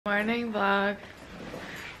Morning vlog.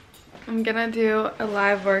 I'm gonna do a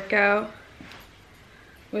live workout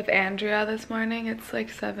with Andrea this morning. It's like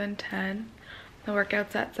 7:10. The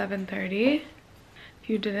workout's at 7:30. If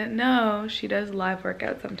you didn't know, she does live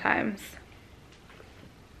workouts sometimes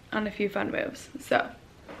on a few fun moves. So,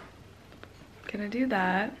 gonna do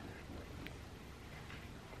that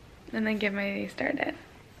and then get my day started.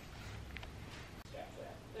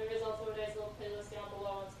 There is also a nice little playlist down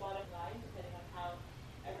below on Spotify, depending on how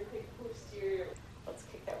everything posterior. Let's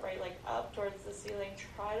kick that right leg up towards the ceiling.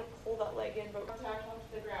 Try to pull that leg in, but contact onto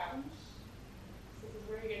the ground. So this is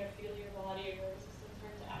where you're gonna feel your body and your resistance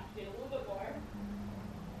start to activate a little bit more,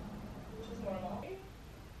 which is normal.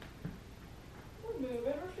 We're moving,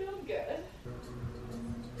 we're feeling good.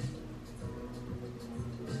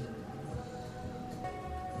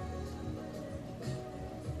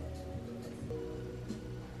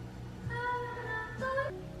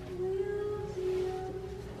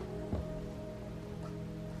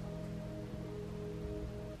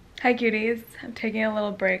 Hi cuties, I'm taking a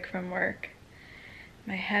little break from work.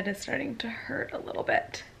 My head is starting to hurt a little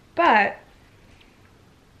bit, but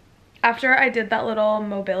after I did that little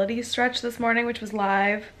mobility stretch this morning, which was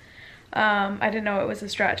live, I didn't know it was a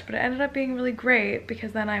stretch, but it ended up being really great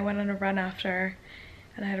because then I went on a run after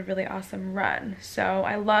and I had a really awesome run. So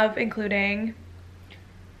I love including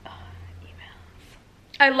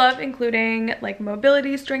like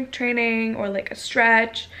mobility strength training or like a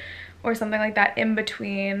stretch or something like that in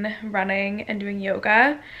between running and doing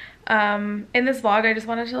yoga. In this vlog, I just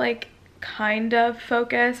wanted to like kind of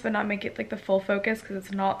focus, but not make it like the full focus because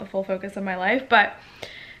it's not the full focus of my life. But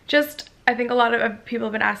just, I think a lot of people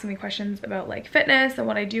have been asking me questions about like fitness and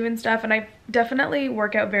what I do and stuff. And I definitely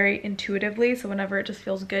work out very intuitively. So whenever it just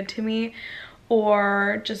feels good to me,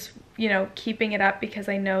 or just, you know, keeping it up because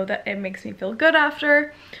I know that it makes me feel good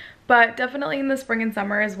after. But definitely in the spring and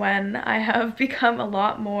summer is when I have become a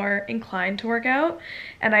lot more inclined to work out.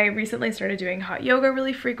 And I recently started doing hot yoga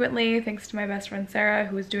really frequently, thanks to my best friend Sarah,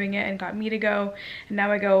 who was doing it and got me to go. And now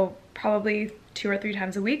I go probably 2 or 3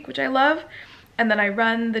 times a week, which I love. And then I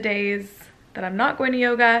run the days that I'm not going to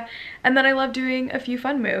yoga. And then I love doing a few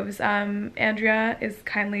fun moves. Andrea is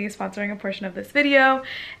kindly sponsoring a portion of this video.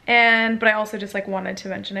 But I also just like wanted to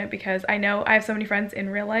mention it because I know I have so many friends in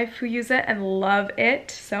real life who use it and love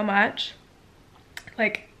it so much.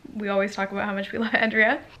 Like, we always talk about how much we love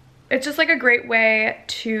Andrea. It's just like a great way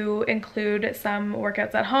to include some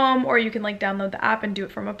workouts at home, or you can like download the app and do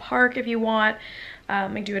it from a park if you want.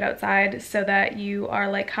 Like do it outside so that you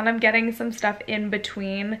are like kind of getting some stuff in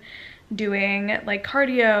between doing like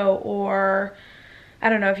cardio, or I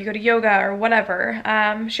don't know if you go to yoga or whatever.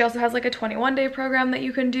 She also has like a 21-day program that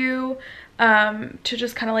you can do to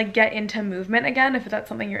just kind of like get into movement again if that's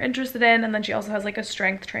something you're interested in. And then she also has like a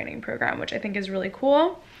strength training program, which I think is really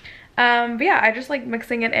cool. But yeah, I just like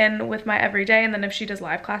mixing it in with my everyday, and then if she does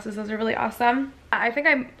live classes, those are really awesome. I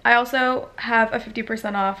think I also have a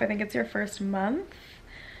 50% off. I think it's your first month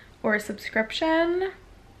or a subscription.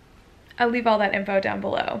 I'll leave all that info down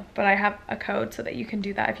below, but I have a code so that you can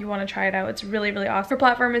do that if you want to try it out. It's really, really awesome. Her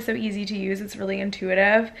platform is so easy to use. It's really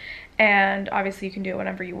intuitive, and obviously you can do it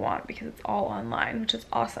whenever you want because it's all online, which is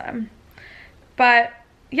awesome. But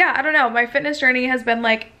yeah, I don't know. My fitness journey has been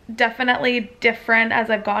like definitely different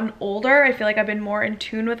as I've gotten older. I feel like I've been more in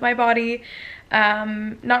tune with my body.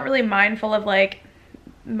 Not really mindful of like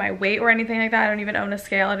my weight or anything like that. I don't even own a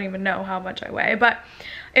scale. I don't even know how much I weigh, but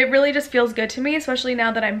it really just feels good to me, especially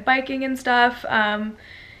now that I'm biking and stuff. I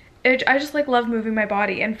just like love moving my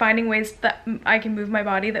body and finding ways that I can move my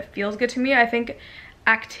body that feels good to me. I think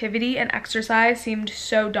activity and exercise seemed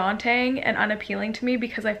so daunting and unappealing to me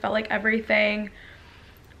because I felt like everything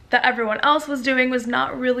that everyone else was doing was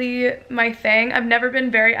not really my thing. I've never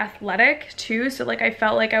been very athletic too, so like I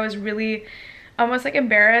felt like I was really almost like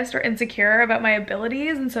embarrassed or insecure about my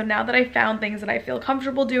abilities. And so now that I found things that I feel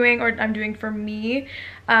comfortable doing or I'm doing for me,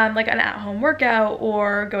 like an at-home workout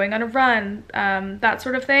or going on a run, that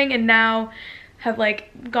sort of thing, and now have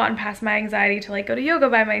like gotten past my anxiety to like go to yoga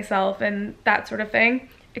by myself and that sort of thing.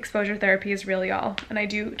 Exposure therapy is real, y'all, and I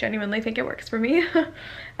do genuinely think it works for me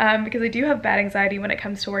because I do have bad anxiety when it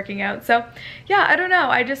comes to working out. So yeah, I don't know,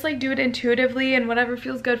 I just like do it intuitively and whatever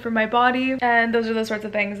feels good for my body, and those are the sorts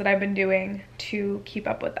of things that I've been doing to keep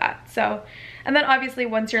up with that. So, and then obviously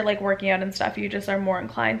once you're like working out and stuff, you just are more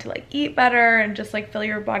inclined to like eat better and just like fill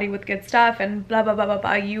your body with good stuff and blah blah blah blah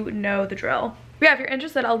blah. You know the drill. But yeah, if you're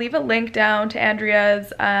interested, I'll leave a link down to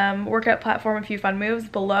Andrea's workout platform, A Few Fun Moves,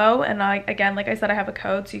 below. And again, like I said, I have a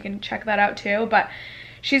code, so you can check that out too. But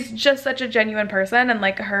she's just such a genuine person, and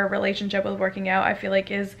like her relationship with working out, I feel like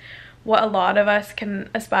is what a lot of us can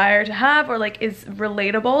aspire to have, or like is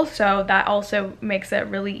relatable, so that also makes it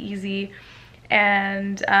really easy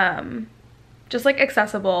and just like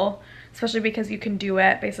accessible, especially because you can do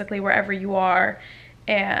it basically wherever you are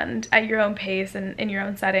and at your own pace and in your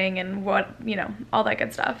own setting and what, you know, all that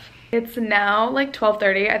good stuff. It's now like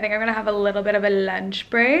 12:30. I think I'm gonna have a little bit of a lunch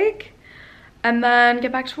break and then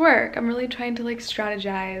get back to work. I'm really trying to like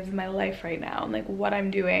strategize my life right now and like what I'm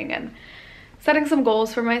doing and setting some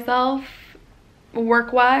goals for myself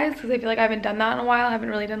work-wise, because I feel like I haven't done that in a while. I haven't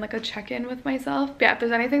really done like a check-in with myself. But yeah, if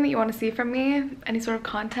there's anything that you want to see from me, any sort of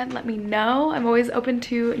content, let me know. I'm always open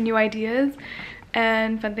to new ideas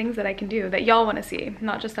and fun things that I can do that y'all want to see,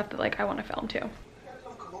 not just stuff that like I want to film too.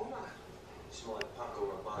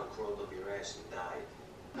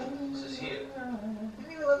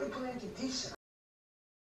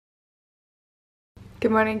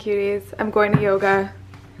 Good morning, cuties. I'm going to yoga.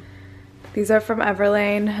 These are from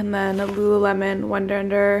Everlane, and then a Lululemon Wonder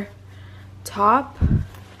Under top.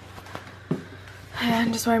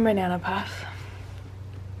 And just wearing my Nana Puff.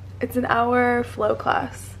 It's an hour flow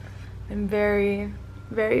class. I'm very,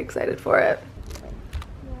 very excited for it. Yeah,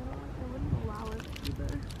 I wouldn't allow it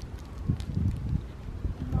either.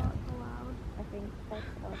 Not allowed. I think that's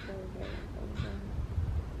also very important.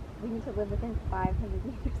 We need to live within 500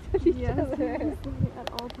 meters of each other.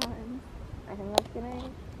 At all times. I think that's gonna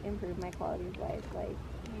improve my quality of life, like.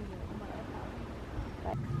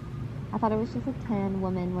 I thought it was just a tan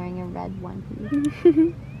woman wearing a red one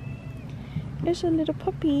piece. It's a little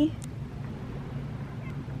puppy.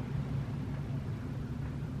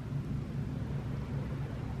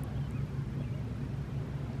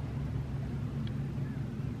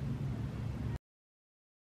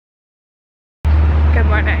 Good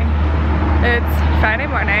morning. It's Friday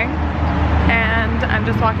morning and I'm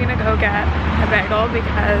just walking to go get a bagel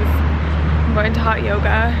because I'm going to hot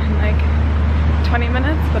yoga in like 20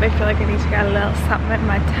 minutes, but I feel like I need to get a little something in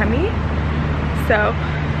my tummy, so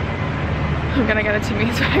I'm gonna get a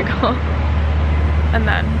Timmy's bagel and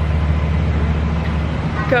then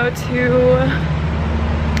go to,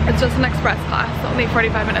 it's just an express class, only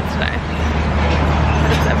 45 minutes today,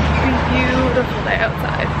 but it's a beautiful day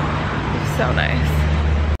outside. It's so nice.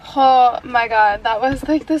 Oh my god, that was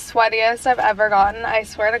like the sweatiest I've ever gotten. I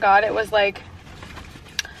swear to god, it was like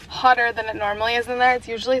hotter than it normally is in there. It's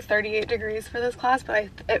usually 38 degrees for this class, but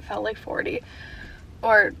it felt like 40,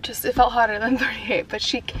 or just it felt hotter than 38. But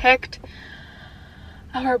she kicked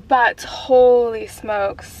our butts. Holy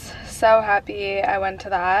smokes, so happy I went to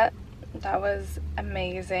that. That was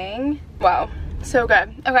amazing. Wow, so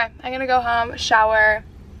good. Okay, I'm gonna go home, shower,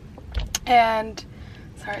 and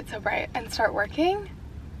sorry it's so bright, and start working.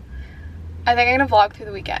 I think I'm gonna vlog through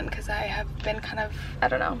the weekend because I have been kind of, I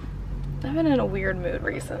don't know, I've been in a weird mood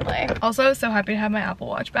recently. Also, so happy to have my Apple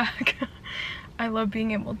Watch back. I love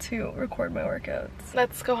being able to record my workouts.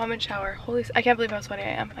 Let's go home and shower. Holy, I can't believe how sweaty I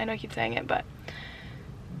am. I know I keep saying it, but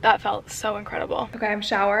that felt so incredible. Okay, I'm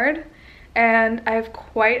showered and I have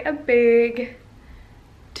quite a big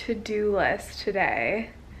to-do list today.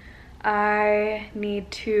 I need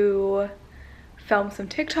to film some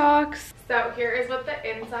TikToks. So here is what the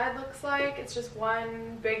inside looks like. It's just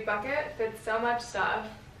one big bucket, fits so much stuff.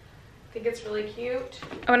 I think it's really cute.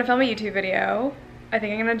 I want to film a YouTube video. I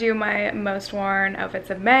think I'm gonna do my most worn outfits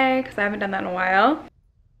of May because I haven't done that in a while.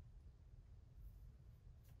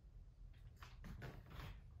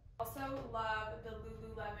 Also love the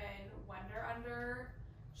Lululemon Wonder Under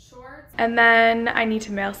shorts. And then I need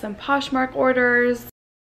to mail some Poshmark orders,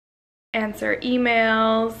 answer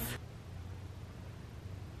emails.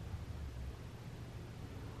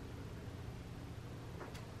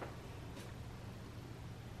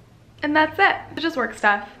 And that's it. It's just work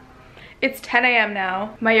stuff. It's 10 a.m.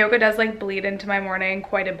 now. My yoga does like bleed into my morning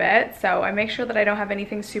quite a bit, so I make sure that I don't have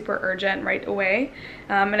anything super urgent right away.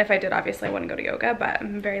 And if I did, obviously I wouldn't go to yoga, but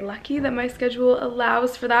I'm very lucky that my schedule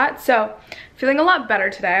allows for that. So feeling a lot better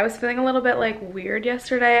today. I was feeling a little bit like weird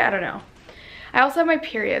yesterday. I don't know. I also have my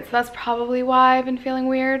period, so that's probably why I've been feeling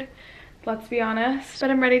weird. Let's be honest. But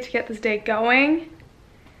I'm ready to get this day going.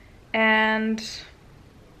 And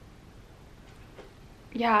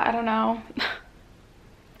yeah, I don't know.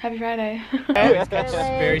 Happy Friday. It's got just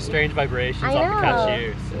very strange vibrations off the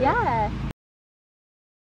cashew. So. Yeah.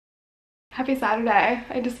 Happy Saturday.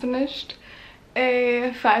 I just finished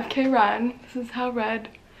a 5K run. This is how red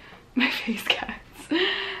my face gets.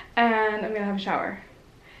 And I'm gonna have a shower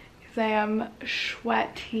because I am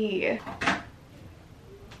sweaty.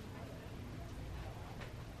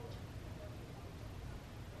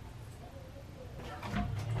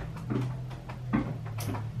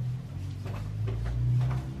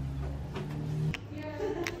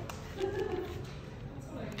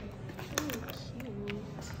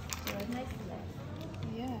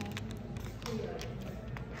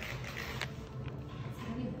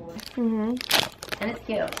 And it's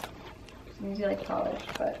cute. It means you like polish,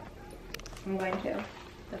 but I'm going to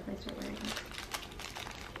definitely start wearing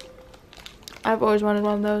it. I've always wanted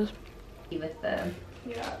one of those. With the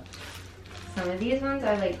Yeah. some of these ones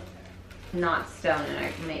are like not stone and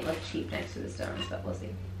it might look cheap next to the stones, but we'll see.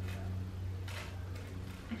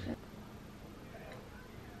 Actually.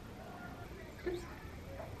 Oops.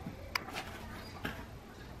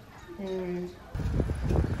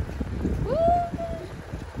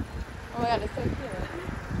 Oh my god, it's so cute.